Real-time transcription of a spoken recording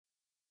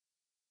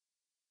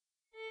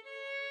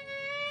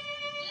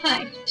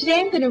Hi,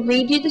 today I'm going to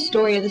read you the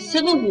story of the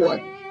Civil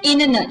War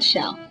in a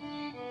nutshell.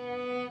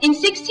 In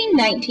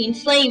 1619,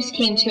 slaves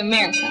came to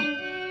America.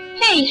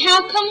 Hey,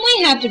 how come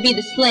we have to be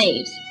the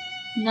slaves?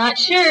 Not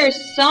sure,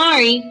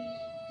 sorry.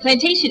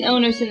 Plantation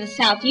owners in the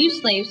South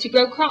used slaves to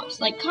grow crops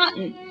like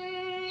cotton.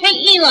 Hey,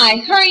 Eli,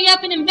 hurry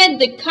up and invent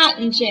the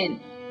cotton gin.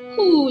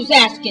 Who's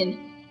asking?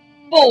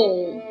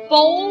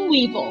 Boll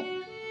weevil.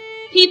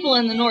 People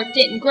in the North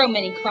didn't grow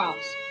many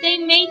crops. They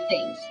made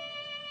things.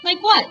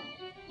 Like what?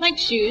 Like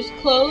shoes,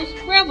 clothes,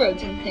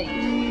 railroads, and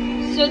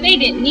things. So they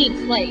didn't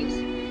need slaves.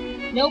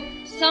 Nope,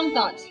 some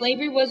thought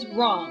slavery was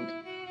wrong.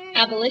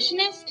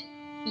 Abolitionists?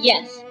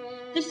 Yes.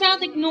 The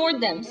South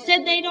ignored them,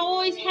 said they'd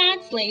always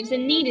had slaves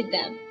and needed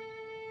them.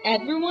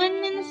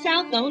 Everyone in the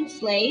South owned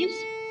slaves?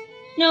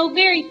 No,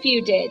 very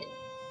few did.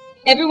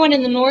 Everyone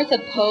in the North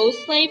opposed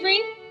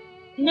slavery?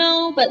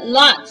 No, but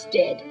lots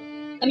did.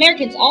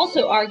 Americans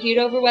also argued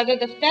over whether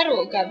the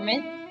federal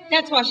government,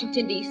 that's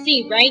Washington,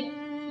 D.C., right?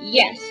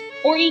 Yes,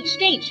 or each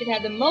state should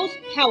have the most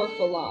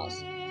powerful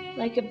laws.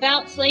 Like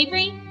about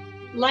slavery?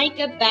 Like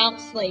about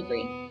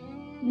slavery.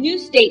 New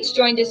states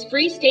joined as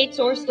free states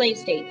or slave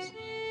states.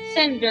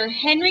 Senator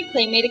Henry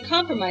Clay made a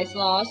compromise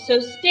law so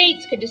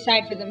states could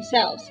decide for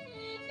themselves.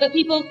 But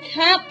people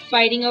kept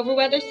fighting over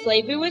whether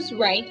slavery was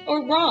right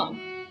or wrong.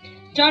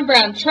 John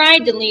Brown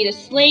tried to lead a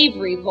slave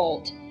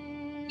revolt.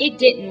 It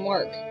didn't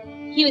work.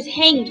 He was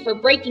hanged for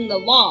breaking the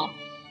law,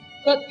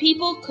 but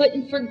people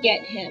couldn't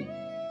forget him.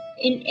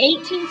 In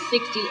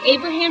 1860,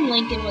 Abraham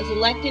Lincoln was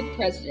elected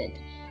president.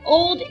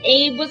 Old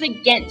Abe was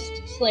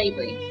against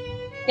slavery.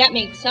 That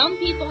made some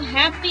people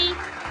happy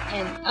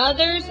and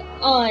others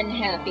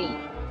unhappy.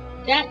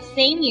 That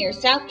same year,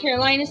 South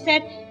Carolina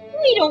said,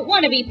 "We don't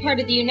want to be part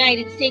of the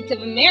United States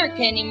of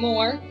America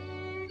anymore."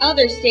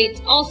 Other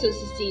states also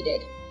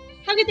seceded.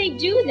 How could they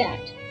do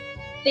that?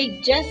 They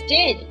just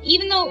did,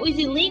 even though it was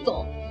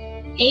illegal.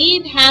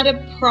 Abe had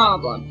a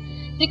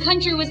problem. The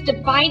country was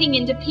dividing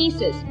into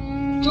pieces.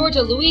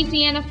 Georgia,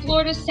 Louisiana,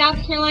 Florida,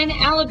 South Carolina,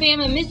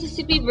 Alabama,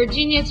 Mississippi,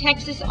 Virginia,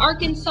 Texas,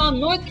 Arkansas,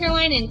 North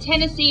Carolina, and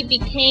Tennessee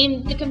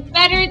became the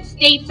Confederate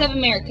States of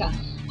America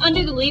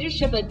under the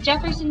leadership of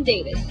Jefferson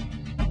Davis.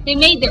 They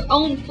made their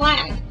own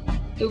flag,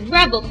 the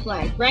rebel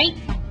flag, right?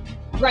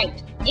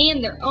 Right,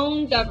 and their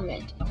own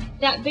government.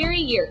 That very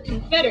year,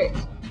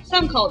 Confederates,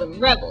 some called them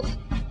rebels,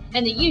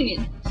 and the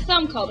Union,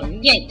 some called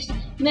them Yanks,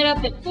 met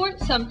up at Fort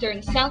Sumter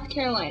in South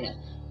Carolina.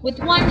 With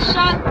one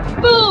shot,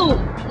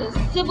 boom!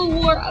 The Civil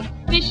War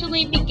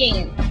officially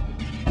began.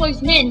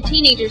 Boys, men,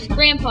 teenagers,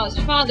 grandpas,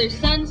 fathers,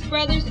 sons,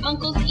 brothers,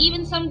 uncles,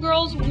 even some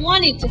girls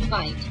wanted to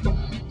fight.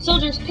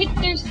 Soldiers picked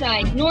their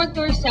side, north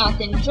or south,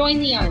 and joined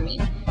the army.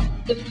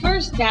 The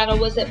first battle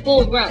was at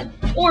Bull Run,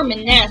 or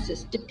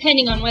Manassas,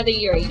 depending on whether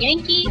you're a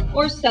Yankee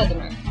or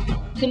Southerner.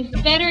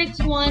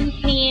 Confederates won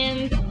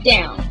hands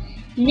down.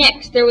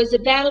 Next, there was a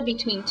battle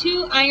between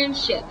two iron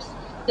ships,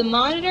 the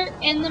Monitor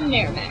and the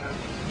Merrimack.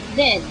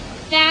 Then,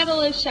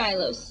 Battle of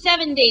Shiloh,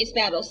 7 days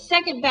battle,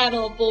 second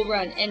battle of Bull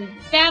Run, and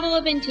Battle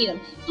of Antietam,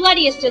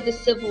 bloodiest of the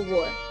Civil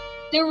War.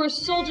 There were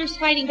soldiers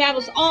fighting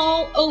battles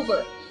all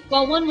over.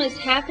 While one was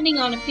happening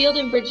on a field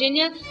in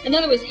Virginia,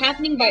 another was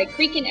happening by a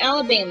creek in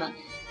Alabama.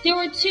 There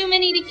were too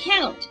many to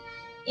count.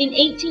 In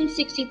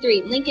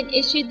 1863, Lincoln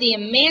issued the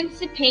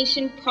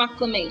Emancipation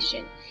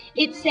Proclamation.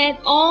 It said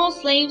all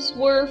slaves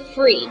were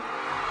free.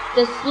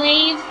 The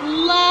slaves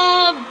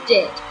loved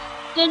it.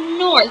 The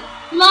North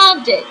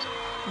loved it.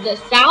 The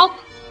South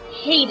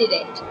hated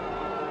it.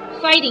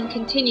 Fighting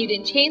continued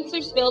in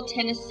Chancellorsville,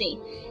 Tennessee.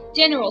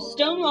 General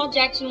Stonewall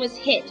Jackson was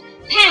hit.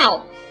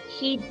 Pow!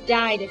 He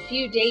died a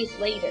few days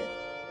later.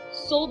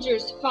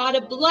 Soldiers fought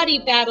a bloody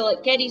battle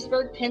at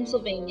Gettysburg,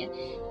 Pennsylvania.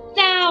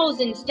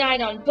 Thousands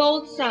died on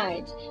both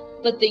sides,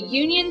 but the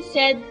Union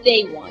said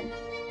they won.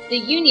 The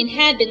Union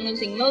had been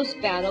losing most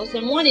battles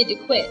and wanted to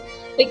quit,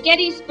 but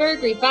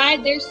Gettysburg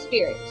revived their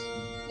spirits.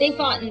 They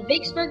fought in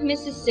Vicksburg,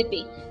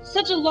 Mississippi.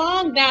 Such a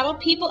long battle,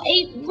 people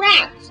ate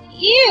rats,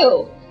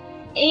 ew,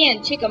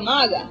 and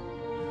Chickamauga.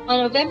 On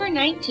November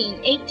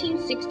 19,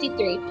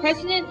 1863,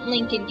 President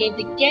Lincoln gave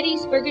the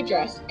Gettysburg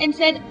Address and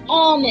said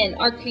all men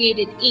are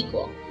created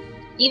equal.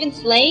 Even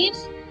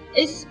slaves?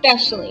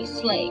 Especially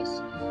slaves.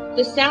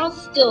 The South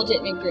still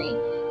didn't agree.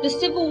 The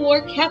Civil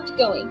War kept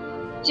going.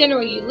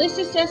 General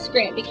Ulysses S.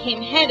 Grant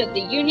became head of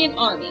the Union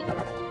Army.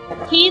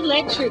 He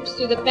led troops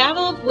through the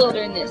Battle of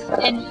Wilderness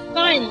and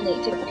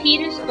finally to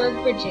Petersburg,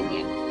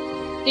 Virginia.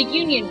 The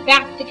Union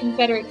backed the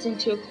Confederates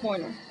into a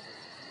corner.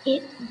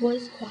 It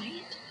was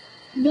quiet.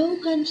 No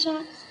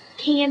gunshots,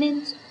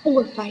 cannons,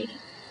 or fighting.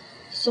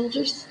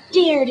 Soldiers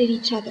stared at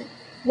each other,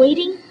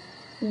 waiting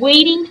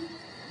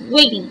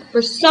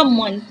for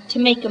someone to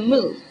make a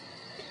move.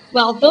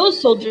 While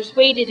those soldiers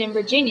waited in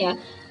Virginia,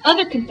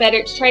 other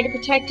Confederates tried to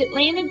protect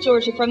Atlanta,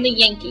 Georgia from the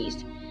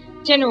Yankees.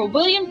 General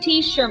William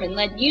T. Sherman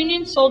led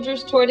Union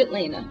soldiers toward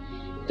Atlanta.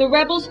 The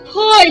rebels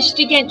pushed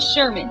against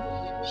Sherman.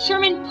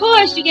 Sherman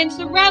pushed against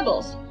the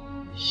rebels.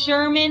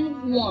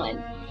 Sherman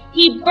won.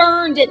 He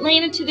burned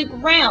Atlanta to the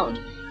ground.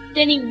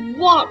 Then he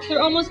walked through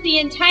almost the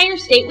entire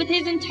state with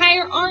his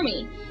entire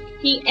army.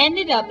 He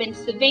ended up in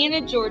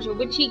Savannah, Georgia,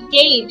 which he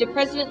gave to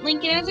President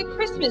Lincoln as a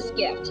Christmas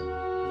gift.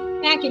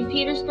 Back in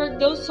Petersburg,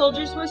 those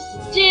soldiers were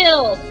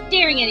still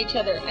staring at each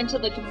other until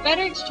the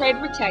Confederates tried to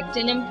protect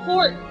an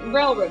important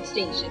railroad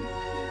station.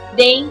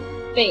 They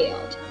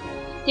failed.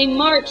 They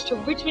marched to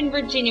Richmond,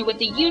 Virginia with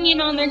the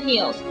Union on their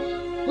heels.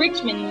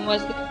 Richmond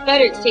was the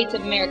Confederate States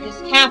of America's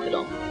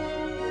capital.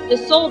 The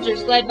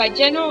soldiers, led by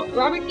General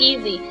Robert E.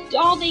 Lee, did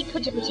all they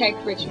could to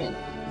protect Richmond.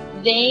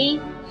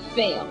 They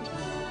failed.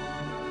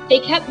 They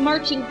kept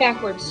marching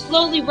backwards,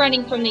 slowly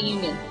running from the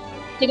Union.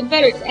 The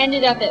Confederates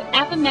ended up at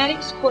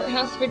Appomattox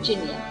Courthouse,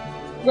 Virginia.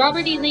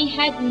 Robert E. Lee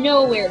had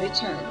nowhere to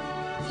turn.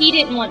 He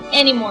didn't want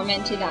any more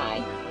men to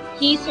die.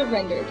 He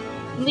surrendered.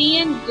 Lee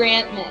and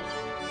Grant met.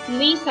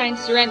 Lee signed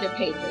surrender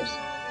papers.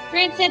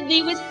 Grant said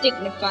Lee was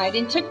dignified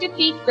and took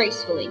defeat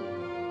gracefully.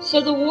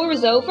 So the war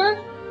was over?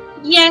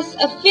 Yes,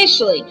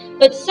 officially,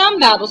 but some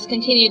battles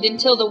continued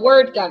until the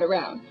word got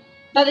around.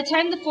 By the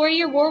time the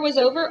 4-year war was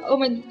over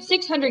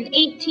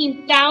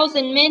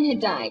 618,000 men had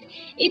died.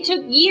 It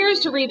took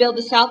years to rebuild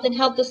the South and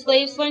help the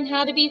slaves learn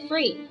how to be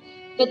free.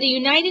 But the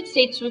United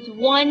States was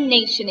one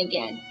nation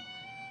again.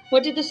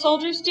 What did the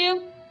soldiers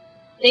do?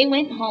 They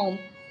went home.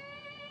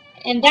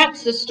 And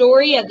that's the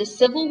story of the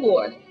Civil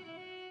War.